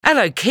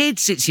Hello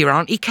kids, it's your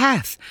Auntie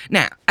Kath.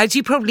 Now, as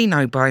you probably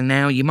know by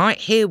now, you might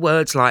hear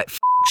words like piss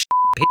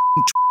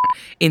and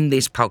in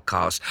this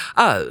podcast.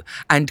 Oh,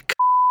 and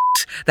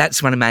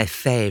that's one of my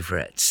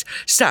favourites.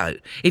 So,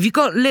 if you've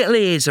got little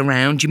ears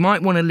around, you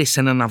might want to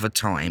listen another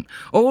time.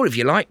 Or if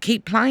you like,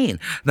 keep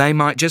playing. They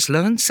might just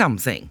learn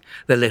something,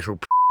 the little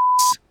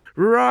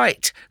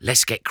Right,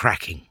 let's get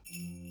cracking.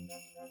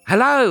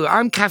 Hello,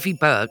 I'm Kathy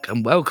Burke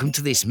and welcome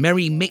to this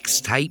merry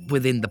mixtape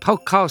within the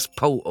podcast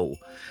portal.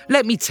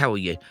 Let me tell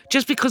you,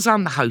 just because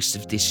I'm the host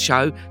of this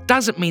show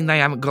doesn't mean they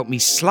haven't got me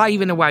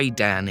slaving away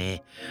down here.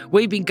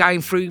 We've been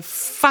going through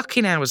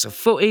fucking hours of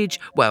footage,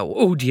 well,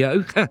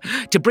 audio,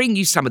 to bring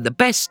you some of the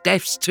best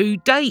deaths to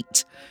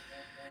date.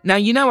 Now,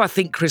 you know I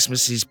think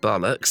Christmas is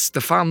bollocks.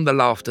 The fun, the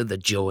laughter, the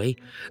joy.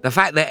 The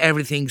fact that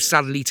everything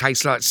suddenly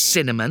tastes like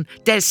cinnamon.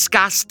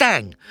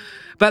 Disgusting.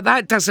 But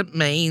that doesn't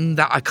mean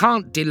that I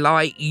can't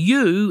delight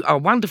you, our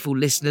wonderful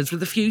listeners,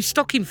 with a few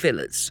stocking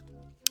fillers.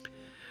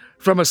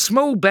 From a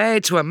small bear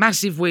to a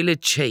massive wheel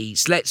of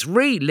cheese, let's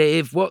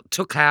relive what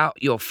took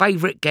out your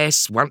favourite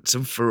guests once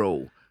and for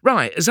all.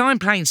 Right, as I'm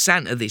playing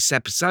Santa this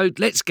episode,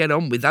 let's get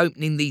on with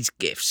opening these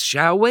gifts,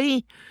 shall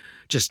we?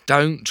 Just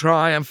don't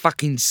try and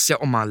fucking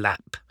sit on my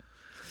lap.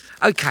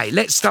 Okay,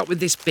 let's start with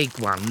this big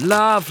one.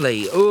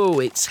 Lovely. Oh,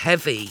 it's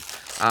heavy.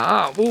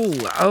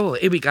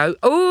 Here we go.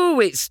 Oh,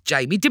 it's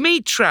Jamie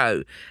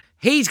Dimitro.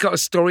 He's got a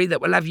story that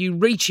will have you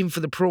reaching for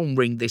the prawn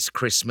ring this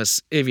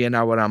Christmas, if you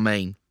know what I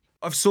mean.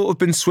 I've sort of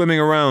been swimming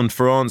around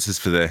for answers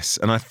for this,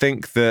 and I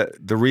think that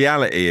the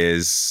reality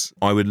is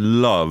I would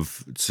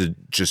love to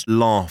just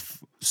laugh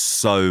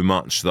so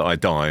much that I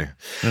die.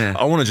 Yeah.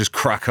 I want to just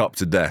crack up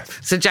to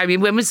death. So, Jamie,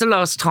 when was the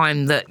last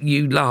time that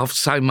you laughed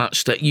so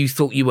much that you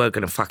thought you were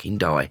going to fucking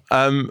die?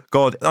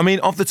 God, I mean,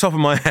 off the top of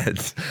my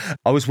head,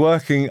 I was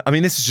working,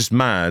 this is just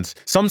mad.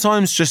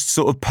 Sometimes just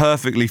sort of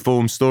perfectly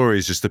formed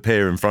stories just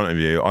appear in front of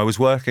you. I was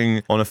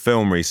working on a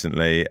film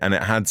recently and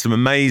it had some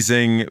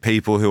amazing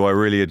people who I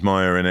really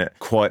admire in it,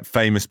 quite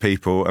famous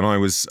people, and I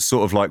was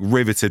sort of like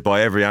riveted by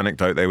every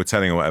anecdote they were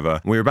telling or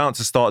whatever. We were about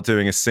to start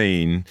doing a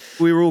scene.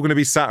 We were all going to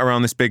be sat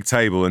around this big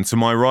table, and to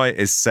my right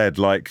is said,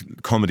 like,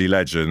 comedy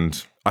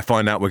legend. I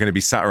find out we're going to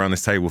be sat around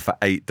this table for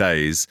 8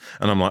 days,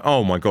 and I'm like,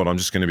 oh my God, I'm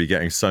just going to be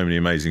getting so many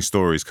amazing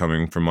stories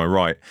coming from my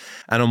right.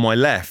 And on my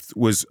left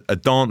was a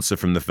dancer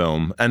from the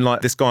film, and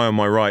like this guy on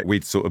my right,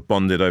 we'd sort of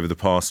bonded over the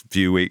past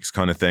few weeks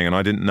kind of thing, and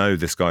I didn't know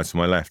this guy to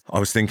my left. I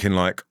was thinking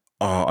like,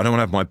 oh, I don't want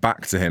to have my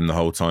back to him the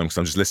whole time because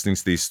I'm just listening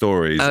to these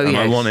stories and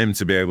I want him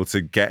to be able to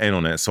get in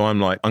on it. So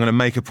I'm like, I'm going to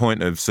make a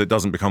point of, so it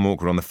doesn't become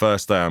awkward on the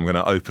first day, I'm going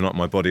to open up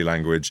my body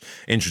language,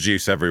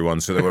 introduce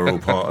everyone so that we're all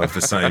part of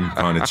the same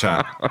kind of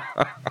chat.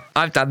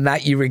 I've done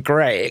that, you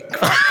regret it.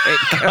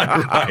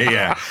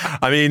 Yeah.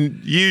 I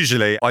mean,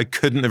 usually I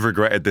couldn't have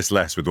regretted this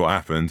less with what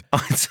happened.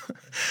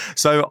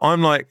 So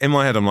I'm like, in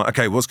my head, I'm like,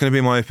 okay, what's going to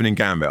be my opening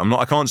gambit?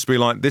 I can't just be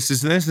like, this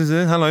is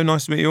it. Hello,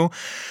 nice to meet you all.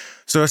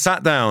 So I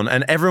sat down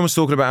and everyone was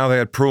talking about how they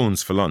had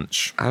prawns for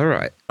lunch. All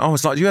right. I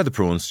was like, you had the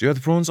prawns? You had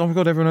the prawns? Oh my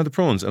God, everyone had the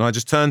prawns. And I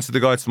just turned to the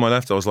guy to my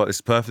left. I was like, this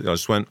is perfect. I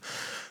just went,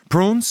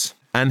 prawns?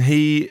 And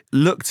he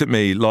looked at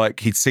me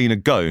like he'd seen a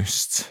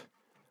ghost.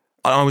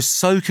 I was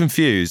so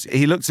confused.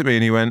 He looked at me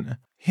and he went,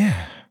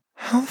 yeah,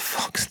 how the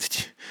fuck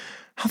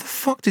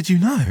did you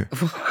know?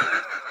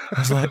 I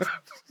was like,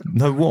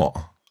 know what?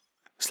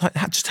 It's like,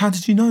 how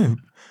did you know?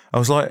 I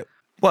was like,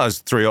 well, there's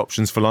 3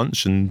 options for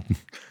lunch and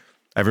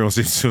everyone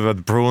seems to have had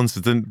the prawns.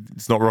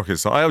 It's not rocket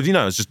science.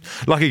 It's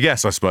just like a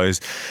guess, I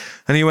suppose.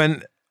 And he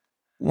went,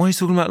 why are you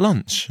talking about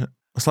lunch? I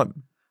was like,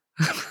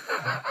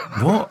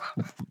 what?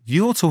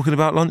 You're talking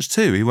about lunch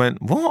too? He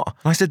went, what?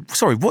 And I said,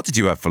 sorry, what did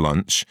you have for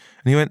lunch?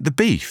 And he went, the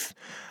beef.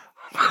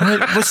 And I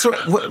went, well,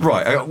 sorry,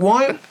 right,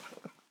 why?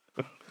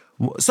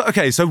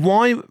 So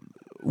why,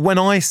 when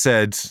I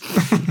said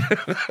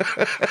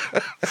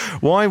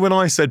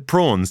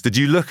prawns, did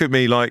you look at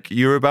me like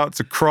you were about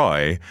to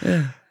cry?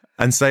 Yeah.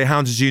 And say,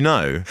 how did you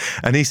know?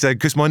 And he said,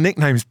 because my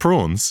nickname's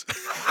Prawns.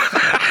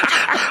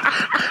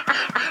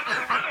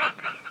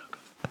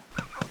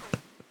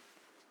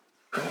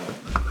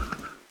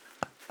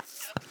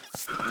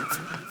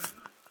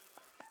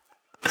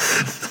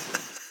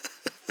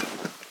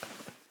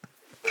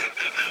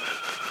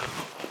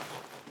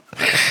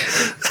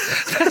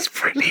 That's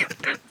brilliant.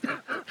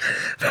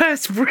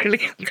 That's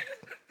brilliant.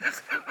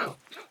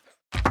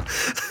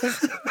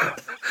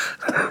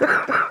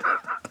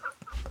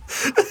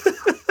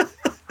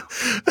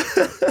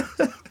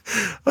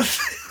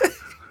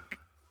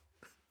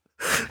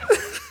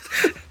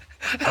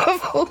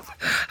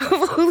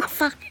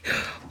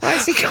 Why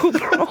is he called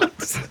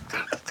prawns?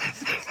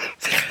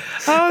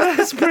 Oh,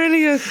 that's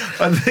brilliant.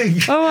 I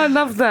think. Oh, I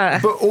love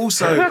that. But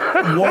also,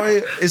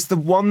 why is the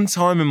one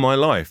time in my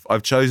life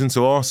I've chosen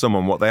to ask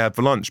someone what they had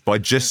for lunch by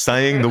just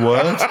saying the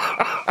word?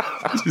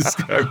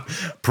 Just go,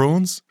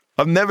 prawns?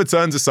 I've never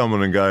turned to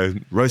someone and go,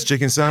 roast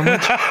chicken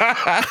sandwich?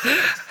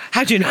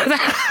 How do you know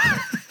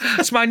that?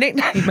 It's my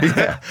nickname.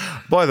 Yeah.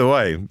 By the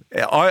way,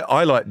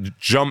 I like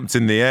jumped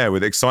in the air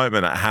with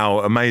excitement at how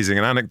amazing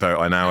an anecdote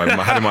I now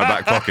had in my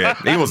back pocket.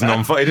 He wasn't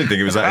on fire. He didn't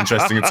think it was that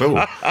interesting at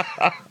all.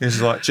 He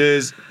was like,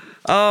 cheers.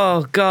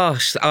 Oh,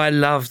 gosh, I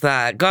love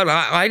that. God,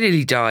 I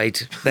nearly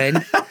died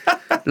then,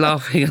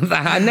 laughing at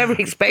that. I never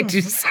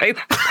expected to say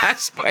that.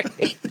 That's my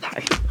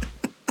nickname.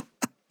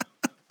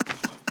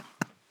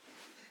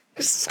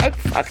 It's so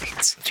fucking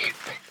stupid.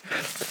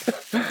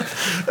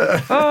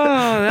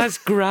 Oh, that's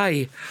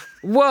great.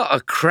 What a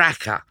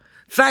cracker.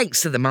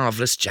 Thanks to the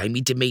marvellous Jamie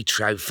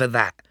Demetro for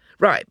that.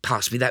 Right,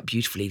 pass me that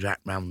beautifully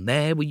wrapped round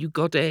there, will you,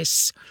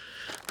 goddess?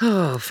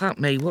 Oh, fuck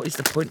me, what is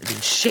the point of these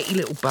shitty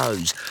little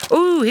bows?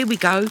 Oh, here we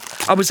go.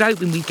 I was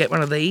hoping we'd get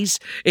one of these.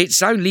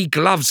 It's only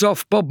gloves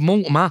off Bob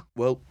Mortimer.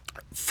 Well,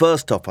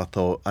 first off, I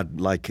thought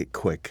I'd like it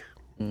quick.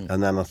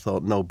 And then I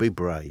thought, no, be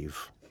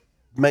brave.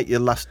 Make your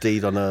last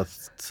deed on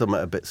earth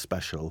something a bit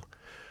special.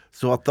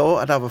 So I thought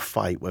I'd have a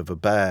fight with a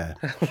bear.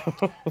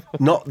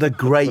 Not the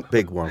great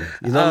big one.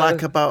 You know,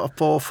 like about a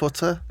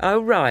 4-footer?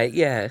 Oh, right,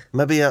 yeah.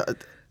 Maybe a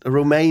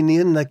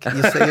Romanian, like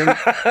you see him? A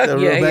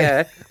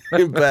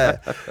Romanian bear.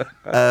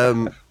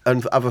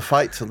 And have a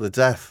fight to the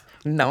death.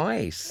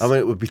 Nice. I mean,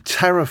 it would be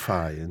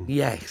terrifying.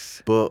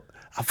 Yes. But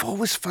I've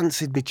always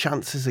fancied my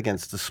chances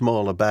against a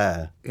smaller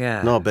bear.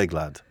 Yeah. Not a big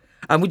lad.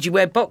 And would you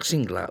wear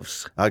boxing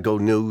gloves? I'd go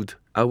nude.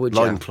 Oh, would you?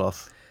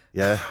 Loincloth.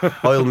 Yeah.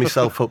 Oil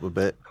myself up a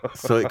bit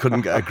so it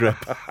couldn't get a grip.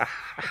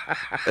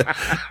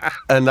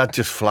 And I'd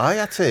just fly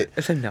at it.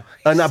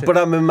 Nice. But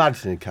I'm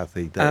imagining,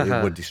 Kathy, that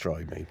it would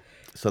destroy me.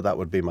 So that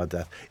would be my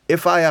death.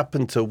 If I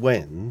happened to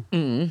win,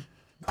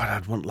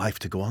 I'd want life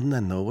to go on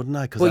then, though, wouldn't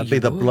I? Because I'd be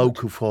the bloke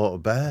who fought a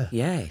bear.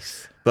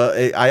 Yes.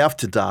 But I have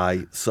to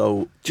die,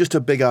 so just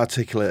a big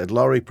articulated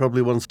lorry,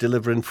 probably one's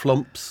delivering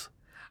flumps.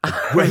 A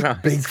great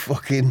big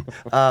fucking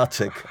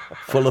Arctic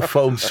full of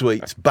foam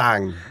sweets.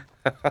 Bang.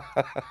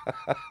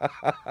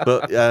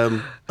 But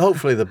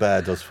hopefully the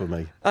bear does for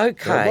me.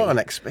 Okay. But what an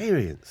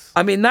experience.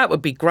 I mean, that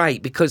would be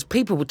great because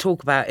people would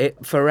talk about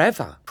it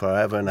forever.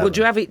 Forever and ever. Would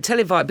you have it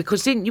televised?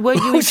 Because weren't you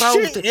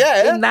involved shit,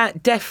 yeah. in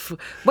that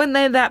when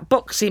they that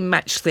boxing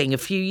match thing a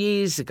few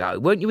years ago?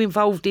 Weren't you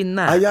involved in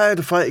that? I had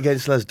a fight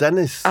against Les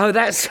Dennis. Oh,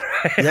 that's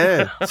right.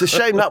 Yeah. It's a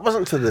shame that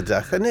wasn't to the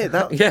death, isn't it?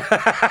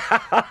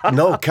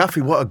 No, Kathy,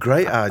 what a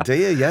great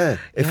idea, yeah.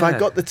 If I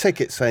got the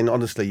ticket saying,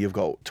 honestly, you've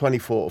got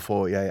 24 to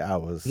 48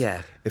 hours. Yeah.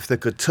 If they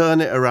could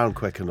turn it around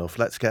quick enough,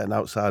 let's get an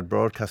outside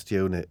broadcast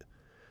unit.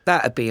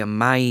 That'd be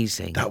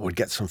amazing. That would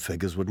get some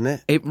figures, wouldn't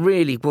it? It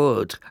really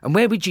would. And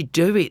where would you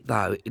do it,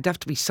 though? It'd have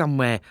to be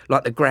somewhere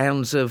like the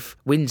grounds of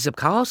Windsor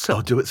Castle.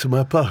 Oh, do it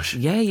somewhere posh.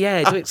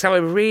 Yeah. Do it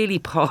somewhere really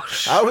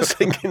posh. I was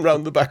thinking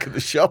round the back of the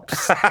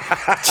shops.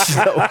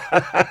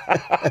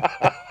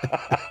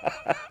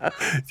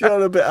 You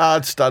know, a bit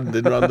hard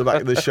standing round the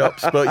back of the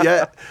shops. But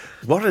yeah,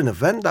 what an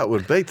event that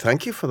would be.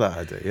 Thank you for that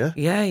idea.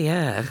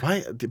 Yeah.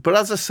 Right. But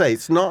as I say,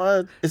 it's not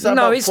a... Is that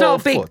No, about it's not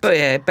a 4 big foot?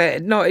 bear.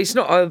 No, it's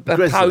not a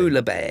Grizzly.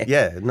 polar bear.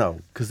 Yeah, no,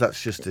 because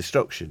that's just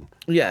destruction.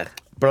 Yeah.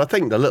 But I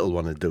think the little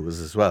one would do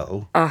us as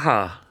well.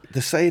 Uh-huh. They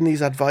say in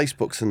these advice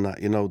books and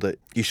that, you know, that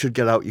you should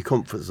get out your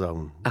comfort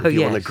zone if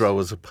you want to yes. grow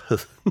as a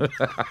person.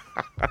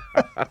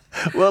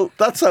 Well,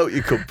 that's out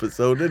your comfort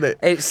zone, isn't it?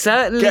 It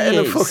certainly Get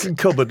in is. a fucking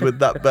cupboard with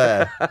that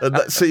bear and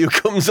let's see who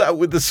comes out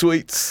with the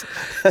sweets.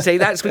 See,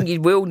 that's when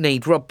you will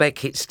need Rob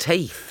Beckett's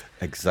teeth.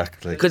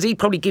 Exactly. Because he'd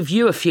probably give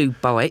you a few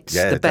bites,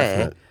 Yeah, the bear.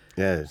 definite.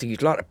 Yeah. So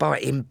you'd like to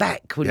bite him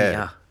back, wouldn't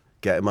Yeah. you?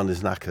 Get him on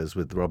his knackers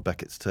with Rob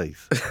Beckett's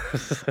teeth.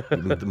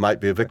 There might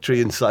be a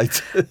victory in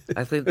sight.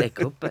 I think there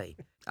could be.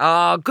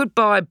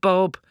 Goodbye,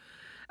 Bob.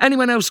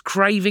 Anyone else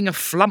craving a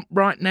flump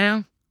right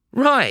now?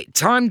 Right,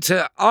 time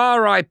to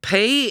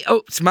R.I.P.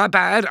 Oops, my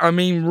bad. I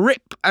mean,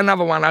 rip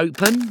another one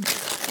open.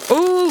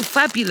 Oh,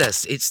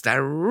 fabulous. It's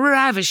the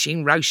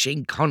ravishing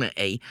Roisin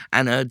Connerty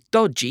and her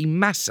dodgy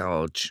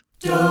massage.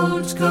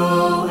 Don't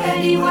go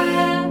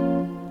anywhere.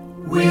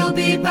 We'll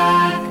be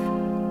back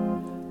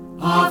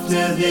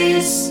after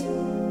this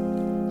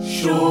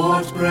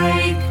short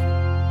break.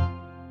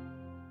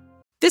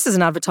 This is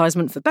an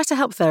advertisement for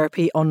BetterHelp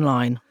Therapy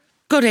Online.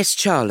 Goddess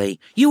Charlie,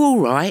 you all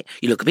right?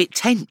 You look a bit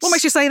tense. What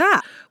makes you say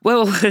that?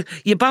 Well,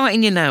 you're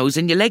biting your nails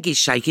and your leg is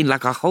shaking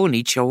like a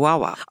horny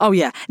chihuahua. Oh,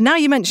 yeah. Now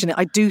you mention it,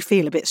 I do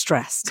feel a bit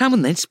stressed. Come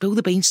on then, spill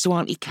the beans to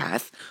Auntie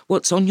Kath.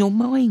 What's on your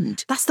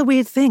mind? That's the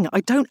weird thing.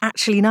 I don't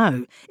actually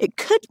know. It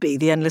could be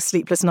the endless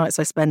sleepless nights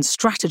I spend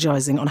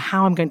strategising on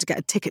how I'm going to get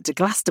a ticket to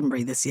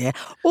Glastonbury this year,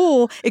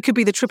 or it could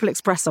be the triple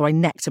espresso I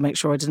necked to make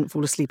sure I didn't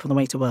fall asleep on the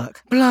way to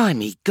work.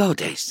 Blimey,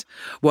 Goddess.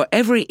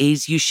 Whatever it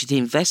is, you should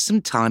invest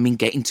some time in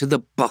getting to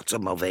the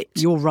bottom of it.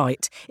 You're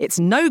right. It's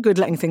no good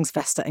letting things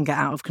fester and get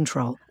out of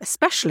control,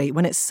 especially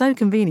when it's so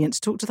convenient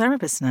to talk to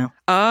therapists now.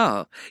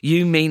 Ah,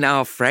 you mean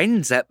our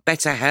friends at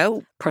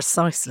BetterHelp?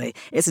 Precisely.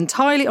 It's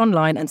entirely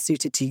online and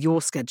suited to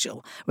your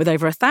schedule. With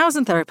over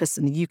 1,000 therapists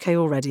in the UK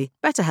already,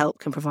 BetterHelp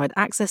can provide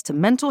access to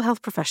mental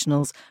health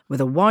professionals with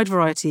a wide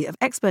variety of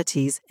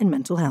expertise in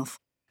mental health.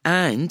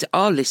 And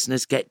our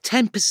listeners get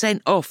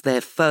 10% off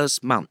their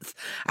first month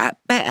at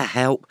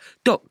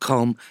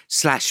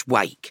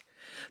betterhelp.com/wake.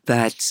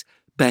 That's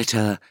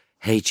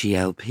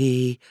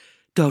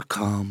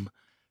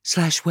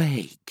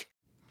betterhelp.com/wake.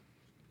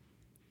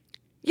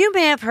 You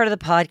may have heard of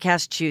the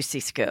podcast Juicy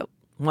Scoop.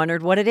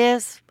 Wondered what it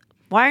is?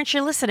 Why aren't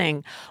you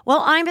listening?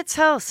 Well, I'm its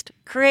host.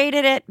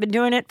 Created it, been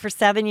doing it for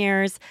 7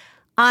 years.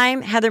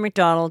 I'm Heather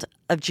McDonald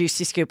of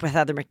Juicy Scoop with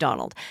Heather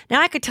McDonald.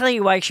 Now, I could tell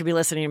you why you should be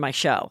listening to my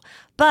show,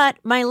 but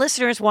my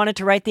listeners wanted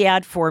to write the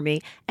ad for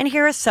me, and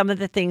here are some of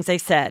the things they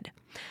said.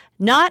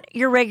 Not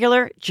your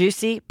regular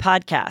Juicy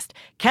podcast.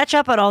 Catch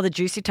up on all the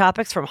juicy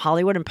topics from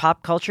Hollywood and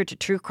pop culture to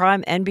true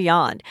crime and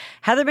beyond.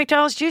 Heather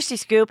McDonald's Juicy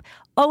Scoop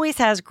always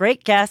has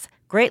great guests,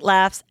 great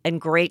laughs, and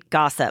great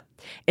gossip.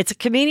 It's a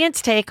comedian's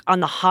take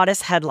on the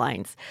hottest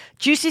headlines.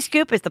 Juicy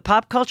Scoop is the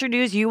pop culture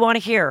news you want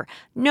to hear.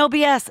 No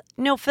BS,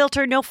 no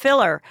filter, no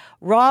filler.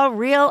 Raw,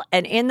 real,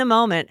 and in the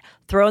moment.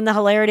 Throw in the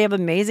hilarity of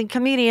amazing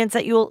comedians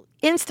that you'll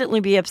instantly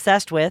be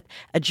obsessed with,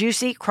 a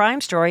juicy crime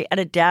story, and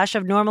a dash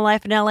of normal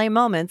life in LA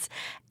moments,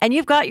 and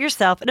you've got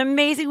yourself an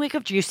amazing week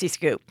of Juicy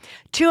Scoop.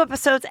 2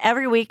 episodes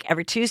every week,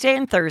 every Tuesday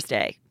and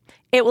Thursday.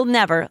 It will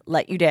never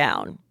let you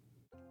down.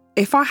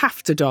 If I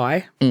have to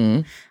die,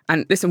 and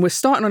listen, we're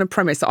starting on a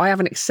premise that I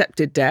haven't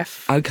accepted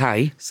death.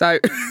 Okay. So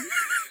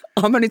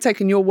I'm only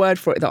taking your word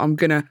for it that I'm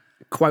going to,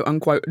 quote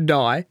unquote,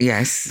 die.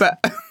 Yes. But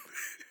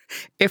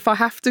if I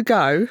have to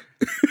go,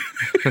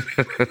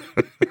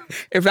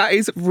 if that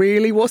is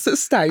really what's at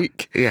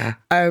stake, Yeah.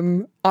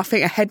 I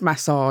think a head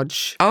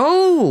massage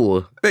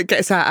Oh. that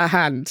gets out of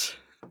hand.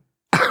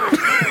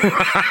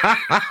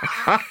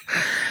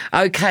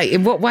 Okay.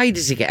 In what way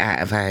does it get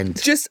out of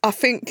hand? Just, I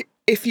think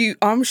if you,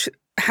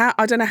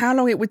 I don't know how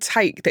long it would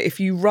take that if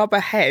you rub a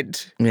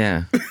head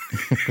Yeah.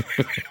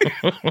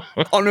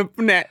 on a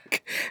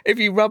neck, if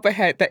you rub a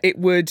head, that it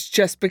would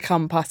just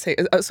become putty.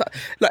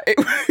 Like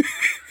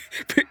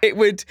it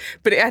would,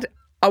 but it had.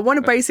 I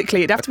want to basically,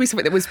 it'd have to be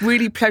something that was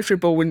really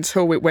pleasurable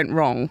until it went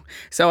wrong.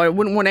 So I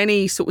wouldn't want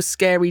any sort of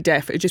scary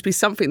death. It'd just be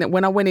something that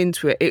when I went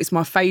into it, it's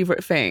my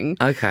favourite thing.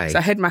 Okay. So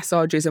head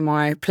massages are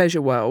my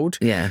pleasure world.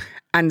 Yeah.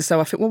 And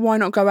so I think, well, why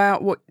not go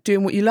out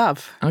doing what you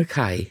love?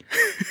 Okay.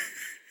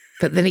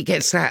 But then it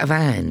gets out of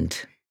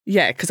hand.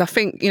 Yeah, because I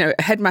think, a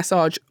head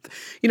massage,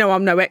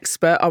 I'm no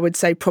expert. I would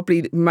say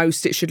probably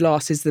most it should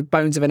last is the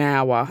bones of an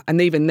hour.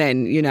 And even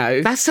then,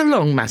 That's a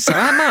long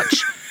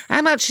massage.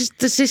 How much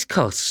does this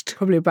cost?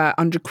 probably about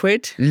 100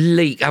 quid.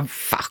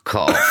 Fuck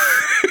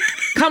off.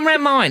 Come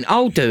round mine.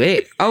 I'll do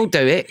it. I'll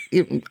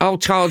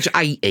charge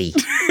 80.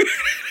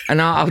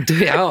 And I'll do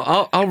it.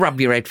 I'll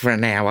rub your head for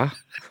an hour.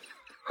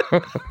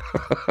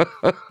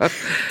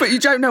 But you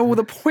don't know all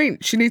the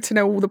points. You need to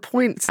know all the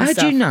points and How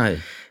stuff. do you know?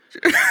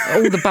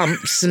 All the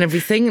bumps and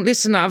everything.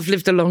 Listen, I've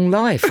lived a long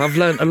life. I've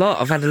learnt a lot.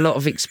 I've had a lot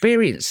of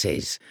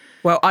experiences.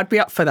 Well, I'd be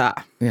up for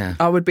that. Yeah.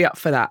 I would be up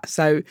for that.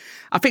 So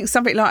I think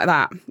something like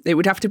that, it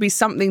would have to be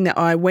something that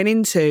I went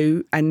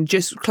into and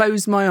just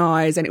closed my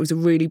eyes and it was a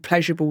really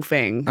pleasurable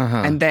thing.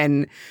 And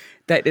then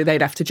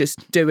they'd have to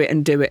just do it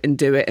and do it and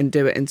do it and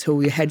do it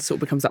until your head sort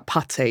of becomes like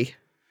putty.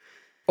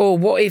 Or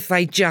what if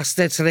they're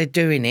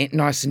doing it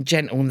nice and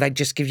gentle and they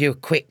just give you a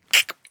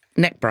quick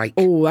neck break?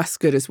 Oh, that's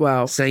good as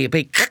well. So you're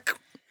big.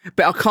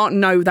 But I can't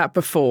know that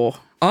before.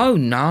 Oh,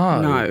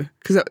 no. No,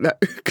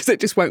 because it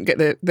just won't get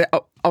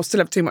I'll still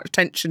have too much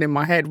tension in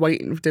my head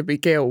waiting to be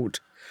killed.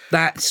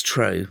 That's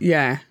true.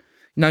 Yeah.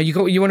 No, you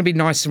want to be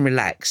nice and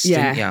relaxed,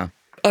 Yeah. don't you?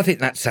 I think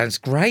that sounds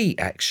great,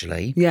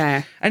 actually.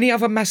 Yeah. Any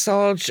other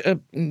massage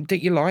that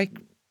you like?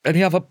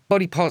 Any other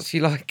body parts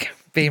you like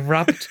being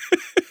rubbed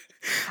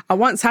I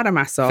once had a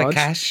massage. for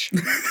cash?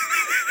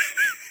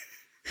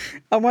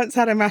 I once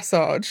had a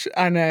massage,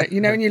 and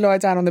when you lie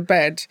down on the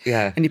bed,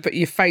 Yeah. and you put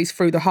your face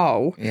through the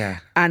hole, Yeah.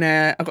 and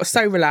I got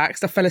so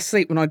relaxed, I fell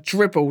asleep when I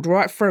dribbled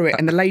right through it,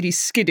 and the lady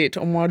skidded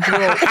on my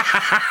draw.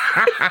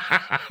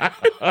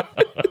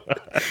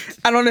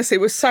 And honestly,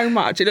 it was so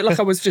much. It looked like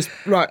I was just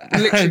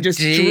literally just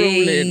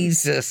drooling.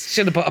 Jesus,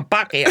 should have put a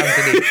bucket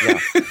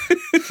underneath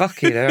you.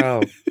 Fucking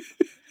hell.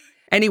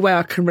 Anyway,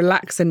 I can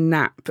relax and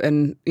nap,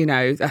 and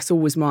that's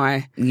always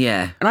my.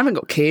 Yeah. And I haven't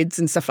got kids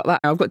and stuff like that.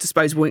 I've got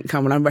disposable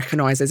income, and I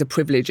recognise there's a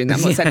privilege in that.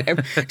 I'm not saying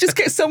just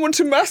get someone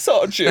to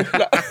massage you.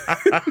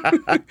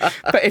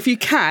 But if you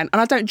can,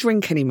 and I don't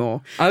drink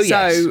anymore, Oh,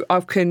 yes. so I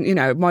can,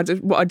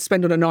 what I'd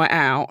spend on a night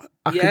out,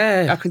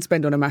 I can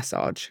spend on a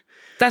massage.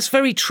 That's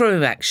very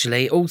true,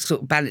 actually. It all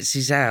sort of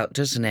balances out,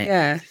 doesn't it?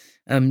 Yeah.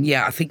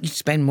 Yeah, I think you'd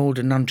spend more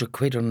than 100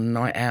 quid on a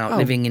night out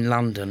living in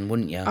London,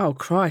 wouldn't you? Oh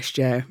Christ,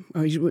 yeah.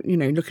 Oh,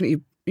 looking at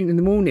you in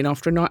the morning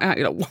after a night out,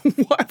 you're like,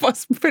 what if I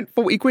spent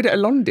 40 quid at a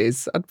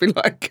Londi's? I'd be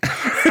like...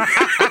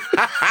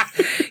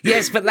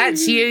 Yes, but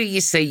that's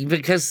you see,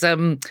 because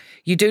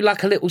you do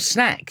like a little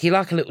snack. You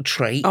like a little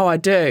treat. Oh, I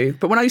do.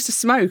 But when I used to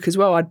smoke as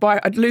well, I'd buy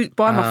my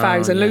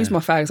fags and lose my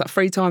fags like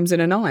 3 times in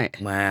a night.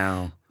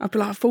 Wow. I'd be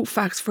like, I bought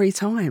fags 3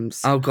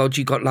 times. Oh, God,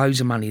 you got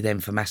loads of money then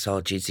for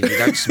massages if you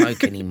don't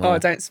smoke anymore. Oh, I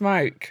don't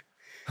smoke.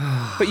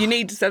 But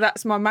so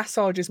that's my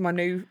massage is my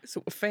new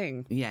sort of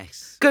thing.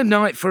 Yes. Good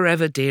night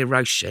forever, dear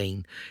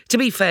Roisin. To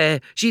be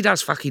fair, she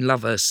does fucking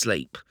love her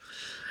sleep.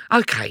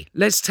 Okay,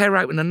 let's tear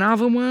open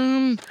another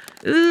one.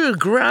 Ugh,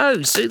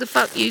 gross. Who the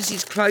fuck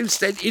uses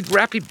close-scented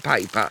wrapping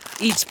paper?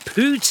 It's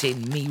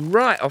putting me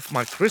right off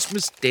my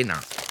Christmas dinner.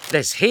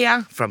 Let's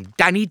hear from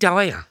Danny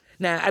Dyer.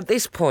 Now, at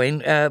this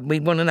point, we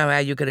want to know how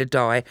you're going to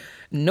die.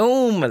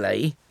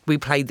 Normally, we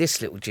play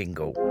this little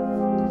jingle.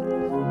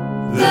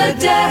 The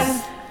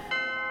death.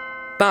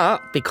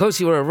 But because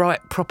you're a right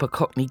proper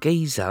Cockney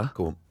geezer,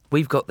 Go on.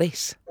 we've got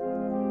this.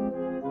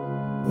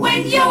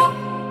 When you're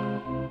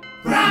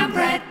brown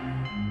bread.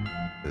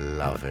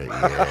 Love it,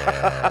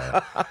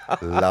 yeah.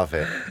 Love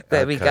it.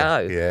 There we go.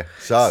 Yeah.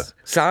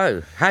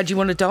 So, how do you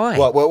want to die?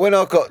 well, when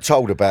I got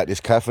told about this,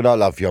 Kath, and I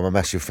love you, I'm a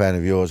massive fan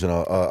of yours, and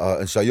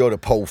and so you're the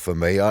Paul for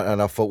me,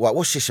 and I thought, well,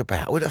 what's this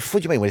about? What do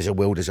you mean when there's a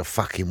will, there's a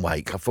fucking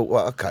wake? I thought,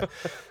 well, okay.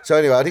 So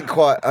anyway, I didn't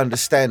quite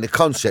understand the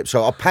concept,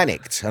 so I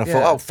panicked, and I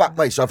thought, oh, fuck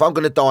me, so if I'm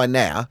going to die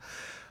now,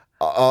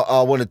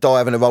 I want to die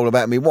having a roll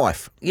about my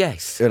wife.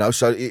 Yes. You know,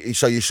 so you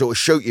sort of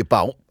shoot your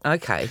bolt,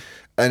 Okay.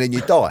 and then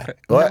you die,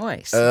 right?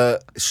 Nice.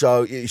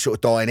 So you sort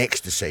of die in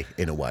ecstasy,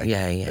 in a way.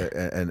 Yeah, yeah.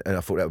 And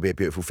I thought that would be a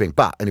beautiful thing.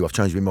 But anyway, I've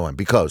changed my mind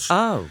because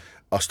Oh.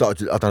 I've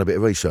done a bit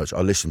of research.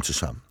 I listened to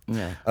some.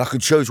 Yeah. And I can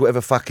choose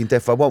whatever fucking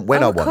death I want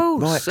when I Of want.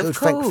 course, Right, of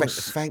good.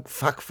 course. Thank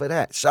fuck for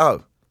that.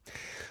 So,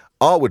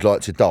 I would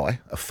like to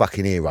die a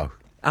fucking hero.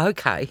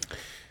 Okay.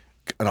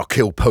 And I'll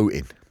kill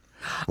Putin.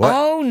 Right?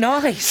 Oh,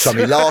 nice. So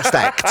my last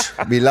act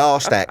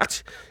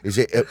is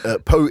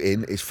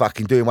Putin is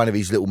fucking doing one of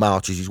his little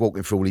marches. He's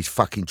walking through all these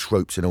fucking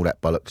troops and all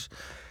that bollocks.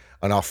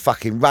 And I'll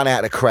fucking run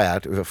out of the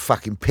crowd with a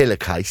fucking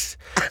pillowcase,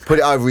 put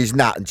it over his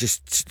nut and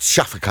just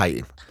suffocate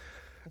him.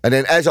 And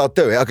then as I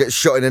do it, I get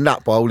shot in the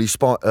nut by all these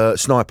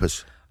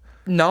snipers.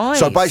 Nice.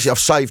 So basically, I've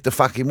saved the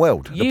fucking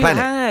world, the you planet.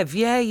 have,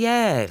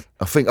 yeah.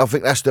 I think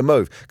that's the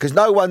move because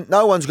no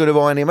one's going to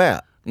iron him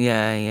out.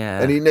 Yeah,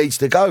 yeah. And he needs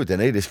to go, doesn't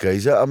he, this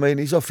geezer? I mean,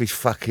 he's off his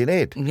fucking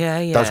head. Yeah,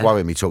 yeah. Does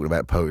worry me talking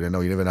about Putin. I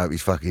know you never know if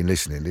he's fucking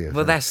listening, do you?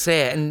 Well, that's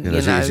it. And, you know,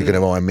 is he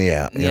going to iron me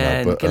out? yeah, you know,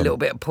 and but, get a little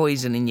bit of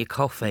poison in your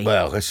coffee.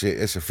 Well, that's it.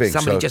 That's the thing.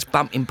 Somebody so, just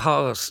bumping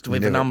past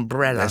with an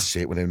umbrella. That's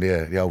it, with him,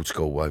 the old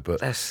school way. But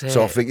That's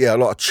So I it. think, yeah, I'd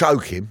like to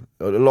choke him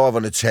live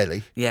on the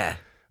telly, Yeah.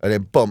 and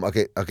then boom, I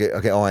get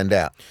ironed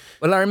out.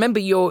 Well, I remember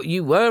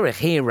you were a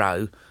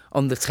hero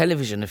on the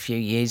television a few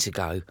years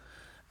ago,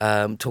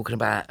 talking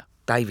about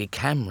David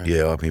Cameron.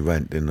 Yeah, I mean,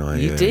 rant, didn't I?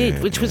 You Yeah, did,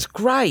 yeah, which yeah. was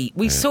great.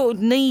 We sort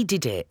of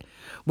needed it.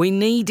 We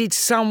needed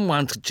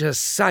someone to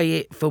just say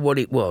it for what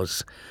it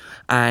was.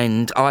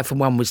 And I, for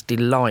one, was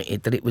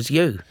delighted that it was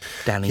you,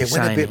 Danny, Yeah, it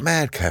went a saying bit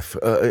mad, Kath.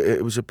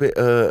 It was a bit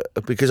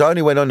because I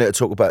only went on there to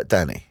talk about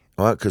Danny,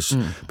 right? Because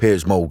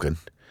Piers Morgan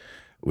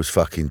was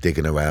fucking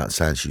digging her out,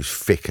 saying she was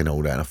thick and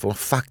all that. And I thought,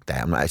 fuck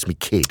that, that's my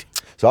kid.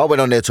 So I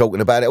went on there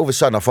talking about it. All of a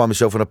sudden, I find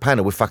myself on a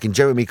panel with fucking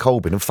Jeremy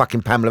Corbyn and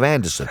fucking Pamela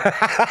Anderson.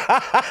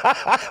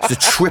 It's the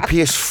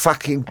trippiest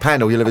fucking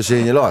panel you'll ever see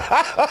in your life.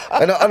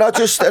 And I'm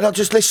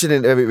just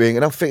listening to everything,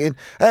 and I'm thinking,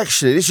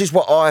 actually, this is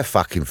what I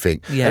fucking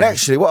think. Yeah. And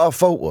actually, what I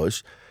thought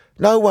was,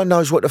 no one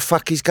knows what the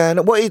fuck is going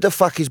on. What the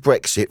fuck is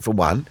Brexit, for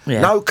one? Yeah.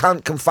 No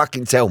cunt can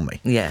fucking tell me.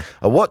 Yeah.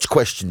 I watch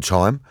Question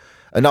Time,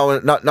 and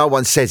no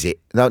one says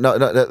it. No,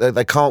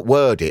 they can't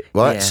word it,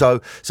 right? Yeah. So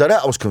that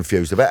I was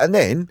confused about. And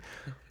then,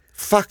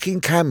 fucking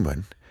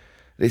Cameron,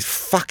 this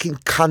fucking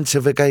cunt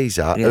of a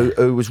geezer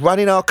who was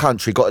running our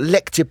country, got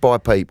elected by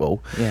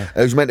people,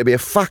 who's meant to be a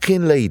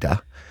fucking leader,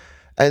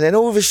 and then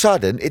all of a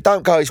sudden, it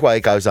don't go his way,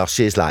 it goes,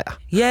 see you later.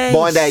 Yes.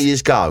 Mind how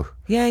yous go.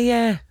 Yeah,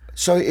 yeah.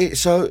 So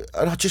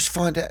and I just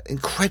find it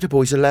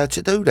incredible he's allowed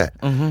to do that.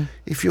 Mm-hmm.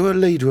 If you're a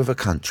leader of a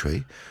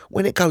country,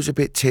 when it goes a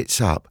bit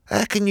tits up,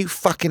 how can you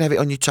fucking have it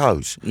on your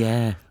toes?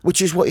 Yeah.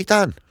 Which is what he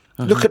done.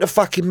 Look at the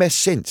fucking mess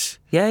since.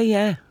 Yeah,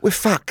 yeah. We're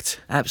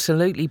fucked.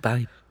 Absolutely,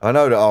 babe. I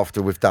know that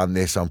after we've done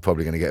this, I'm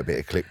probably going to get a bit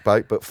of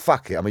clickbait, but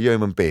fuck it, I'm a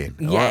human being.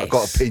 all right? I've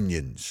got Yes.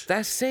 opinions.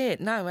 That's it.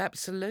 No,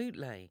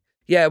 absolutely.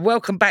 Yeah,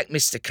 welcome back,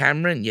 Mr.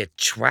 Cameron, you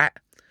twat.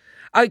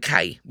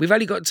 Okay, we've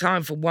only got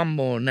time for one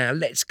more now.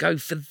 Let's go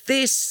for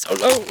this.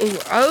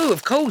 Oh,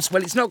 of course.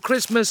 Well, it's not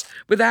Christmas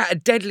without a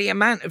deadly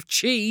amount of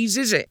cheese,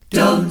 is it?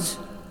 Don't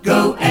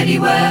go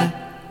anywhere.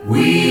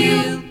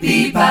 We'll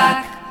be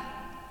back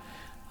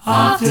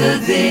after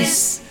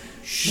this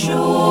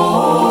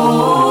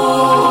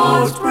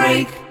short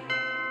break.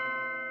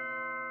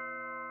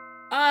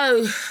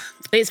 Oh,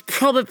 it's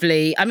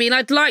probably, I mean,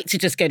 I'd like to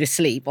just go to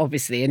sleep,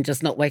 obviously, and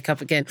just not wake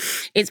up again.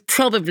 It's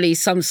probably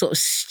some sort of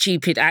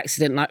stupid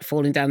accident like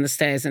falling down the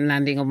stairs and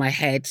landing on my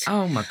head.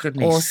 Oh, my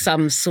goodness. Or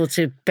some sort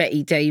of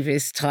Betty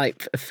Davis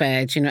type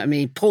affair, do you know what I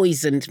mean?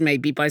 Poisoned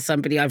maybe by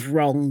somebody I've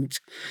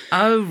wronged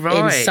Oh,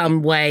 right. in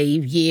some way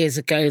years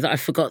ago that I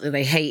forgot that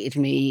they hated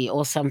me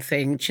or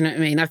something. Do you know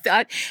what I mean?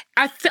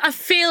 I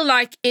feel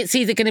like it's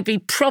either going to be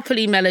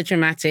properly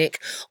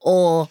melodramatic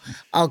or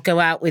I'll go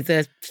out with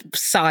a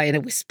sigh and a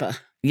whisper.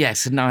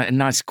 Yes, a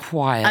nice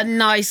quiet. A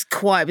nice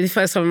quiet. But the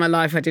first time in my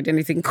life I did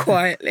anything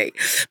quietly.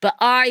 But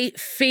I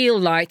feel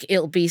like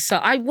it'll be so.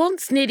 I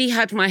once nearly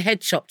had my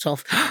head chopped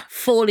off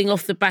falling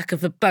off the back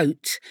of a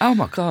boat. Oh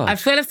my God. I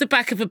fell off the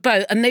back of a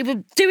boat and they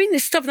were doing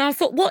this stuff and I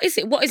thought, what is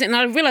it? What is it? And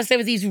I realised there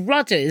were these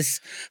rudders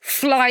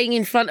flying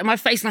in front of my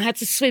face and I had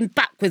to swim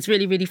backwards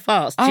really, really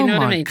fast. Do you know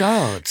what I mean? Oh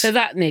my God. So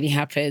that nearly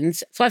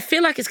happened. So I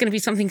feel like it's going to be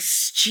something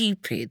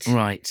stupid.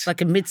 Right.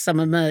 Like a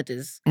Midsummer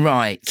Murders.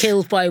 Right.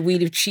 Killed by a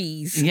wheel of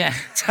cheese. Yeah.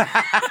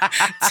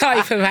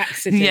 Type of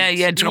accident.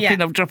 Yeah,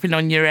 dropping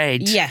on your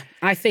head. Yeah,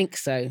 I think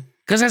so.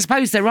 Because I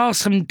suppose there are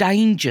some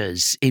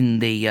dangers in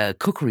the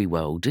cookery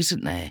world,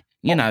 isn't there?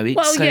 You know, it's...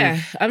 Well, yeah.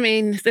 I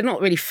mean, they're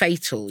not really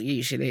fatal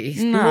usually.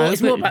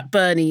 It's more about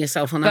burning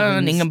yourself on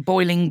burning ovens. and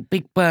boiling,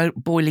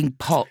 boiling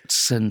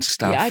pots and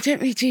stuff. Yeah, I don't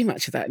really do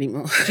much of that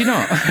anymore. Do you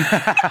not? Do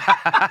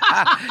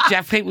you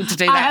have people to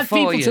do that I have for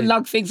people you? to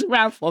lug things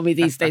around for me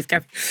these days,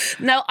 Kath.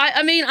 No,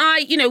 I mean,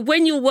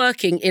 when you're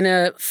working in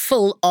a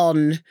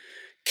full-on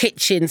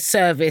kitchen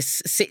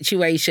service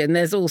situation,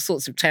 there's all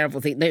sorts of terrible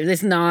things.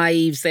 There's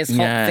knives, there's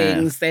hot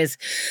things, there's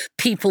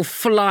people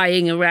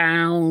flying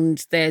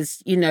around,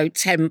 there's,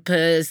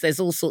 tempers, there's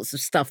all sorts of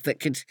stuff that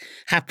can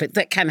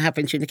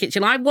happen to you in the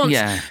kitchen. I once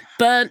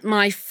burnt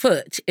my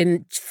foot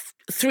in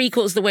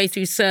 3/4 of the way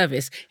through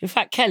service. In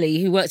fact,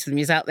 Kelly, who works with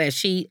me, is out there.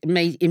 She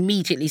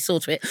immediately saw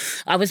to it.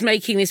 I was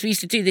making this, we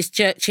used to do this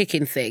jerk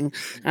chicken thing,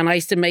 and I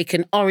used to make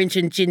an orange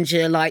and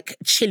ginger,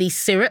 chili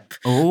syrup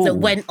that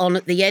went on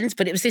at the end,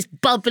 but it was this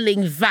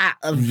bubbling vat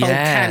of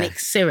volcanic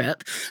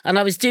syrup. And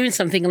I was doing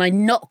something and I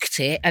knocked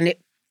it and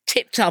it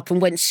tipped up and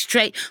went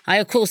straight. I,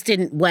 of course,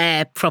 didn't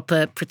wear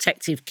proper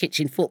protective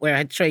kitchen footwear. I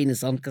had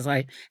trainers on because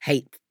I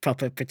hate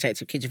proper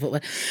protective kitchen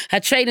footwear.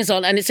 Had trainers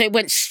on and so it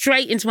went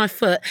straight into my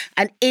foot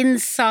and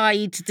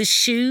inside the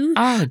shoe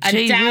and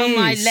down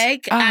my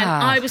leg. And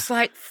I was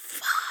like,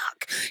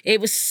 fuck. It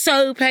was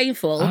so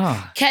painful.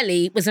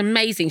 Kelly was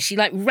amazing. She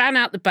ran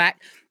out the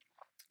back,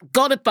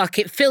 got a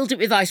bucket, filled it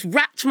with ice,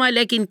 wrapped my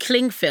leg in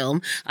cling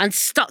film and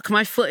stuck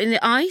my foot in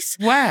the ice.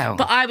 Wow.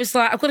 But I was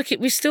like,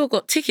 we've still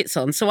got tickets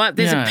on. So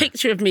there's a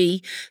picture of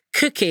me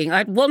cooking. I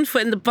had one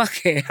foot in the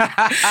bucket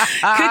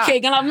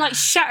cooking and I'm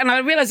shouting. And I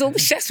realised all the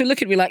chefs were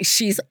looking at me like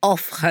she's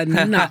off her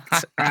nut.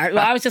 Right?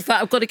 Well, I was just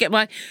like, I've got to get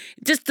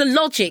just the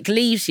logic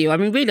leaves you. I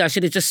mean, really, I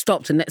should have just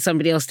stopped and let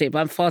somebody else do it,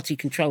 but I'm far too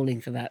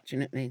controlling for that. Do you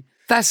know what I mean?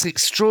 That's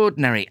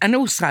extraordinary. And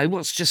also,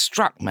 what's just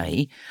struck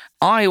me,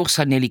 I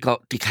also nearly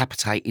got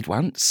decapitated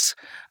once.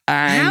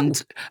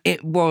 And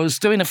it was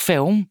doing a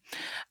film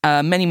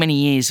many, many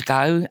years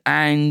ago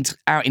and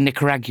out in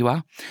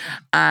Nicaragua.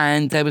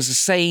 And there was a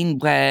scene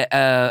where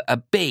a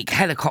big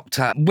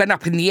helicopter went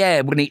up in the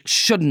air when it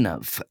shouldn't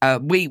have. There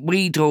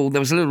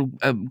was a little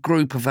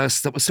group of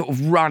us that were sort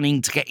of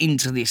running to get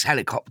into this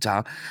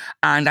helicopter.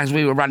 And as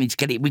we were running to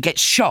get it, we get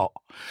shot.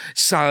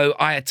 So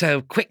I had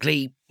to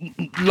quickly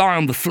lie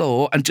on the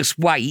floor and just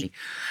wait.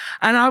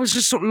 And I was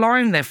just sort of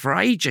lying there for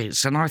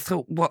ages. And I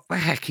thought, what the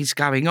heck is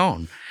going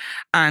on?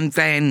 And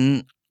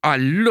then I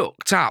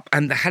looked up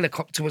and the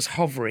helicopter was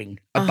hovering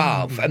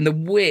above and the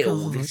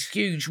wheel, this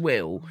huge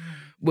wheel,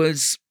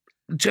 was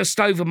just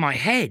over my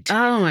head.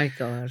 Oh, my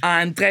God.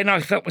 And then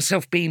I felt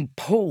myself being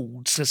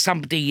pulled. So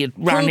somebody had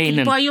run in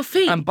and... by your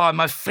feet? And by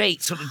my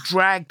feet, sort of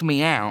dragged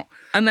me out.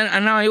 And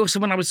I also,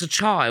 when I was a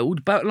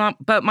child, burnt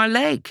my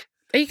leg.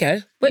 There you go.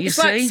 Well, it's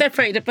like see?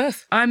 separated at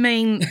birth. I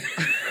mean...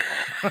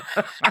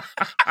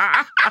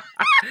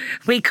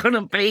 we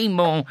couldn't be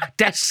more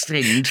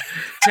destined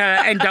to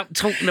end up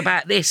talking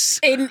about this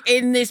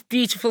in this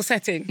beautiful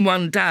setting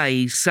one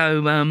day.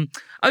 So,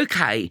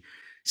 okay.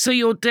 So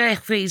your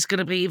death is going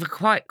to be either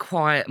quite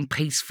quiet and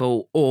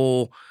peaceful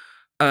or...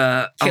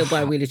 killed by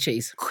a wheel of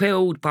cheese.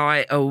 Killed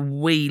by a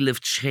wheel of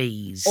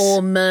cheese.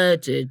 Or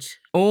murdered.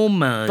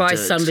 By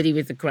somebody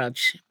with a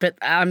grudge. But,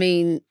 I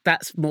mean,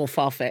 that's more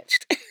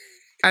far-fetched.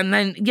 And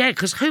then,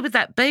 because who would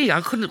that be? I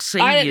couldn't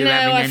see I don't you know.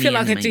 having I any feel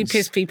like enemies. I do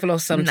piss people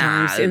off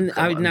sometimes.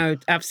 No,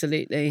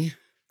 absolutely.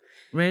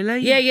 Really?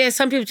 Yeah.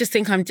 Some people just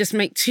think I just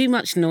make too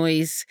much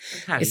noise.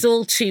 Okay. It's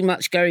all too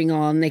much going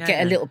on. They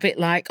get a little bit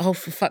like, oh,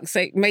 for fuck's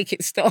sake, make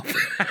it stop.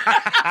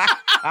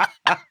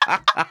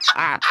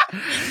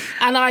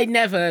 And I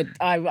never,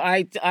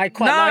 I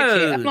quite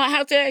like it. I'm like,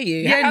 how dare you?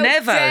 Yeah, how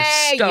never dare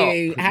stop.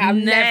 You?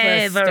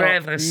 Never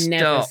ever Never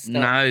stop. stop.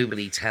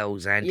 Nobody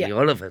tells Andy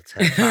Oliver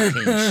to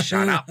fucking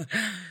shut up.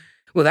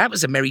 Well, that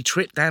was a merry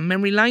trip down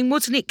memory lane,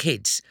 wasn't it,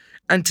 kids?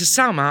 And to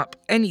sum up,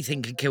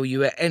 anything can kill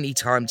you at any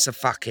time, so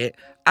fuck it.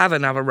 Have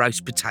another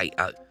roast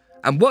potato.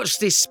 And watch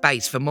this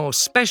space for more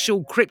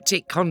special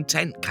cryptic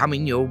content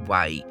coming your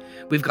way.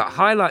 We've got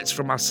highlights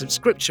from our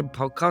subscription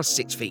podcast,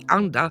 6 Feet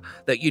Under,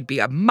 that you'd be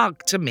a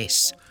mug to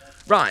miss.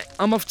 Right,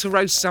 I'm off to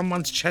roast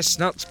someone's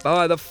chestnuts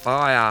by the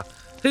fire.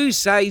 Who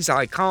says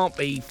I can't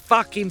be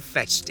fucking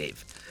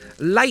festive?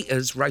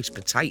 Laters, roast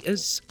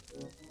potatoes.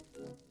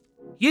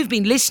 You've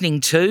been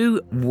listening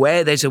to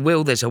Where There's a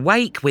Will, There's a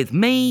Wake with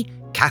me,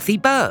 Kathy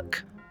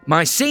Burke.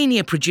 My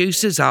senior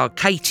producers are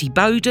Katie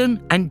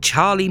Bowden and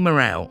Charlie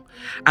Morrell.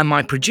 And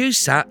my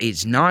producer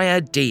is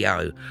Naya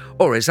Dio,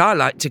 or as I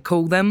like to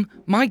call them,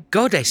 my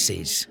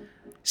goddesses.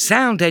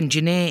 Sound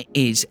engineer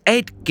is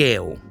Ed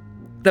Gill.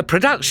 The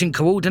production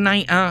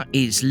coordinator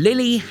is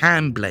Lily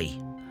Hambley.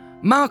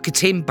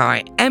 Marketing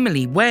by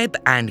Emily Webb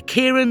and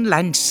Kieran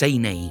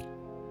Lancini.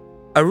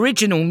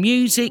 Original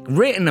music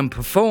written and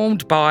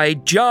performed by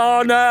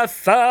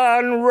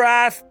Jonathan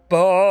Rathbone.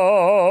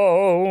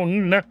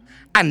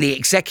 And the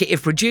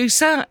executive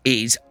producer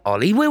is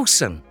Ollie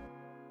Wilson.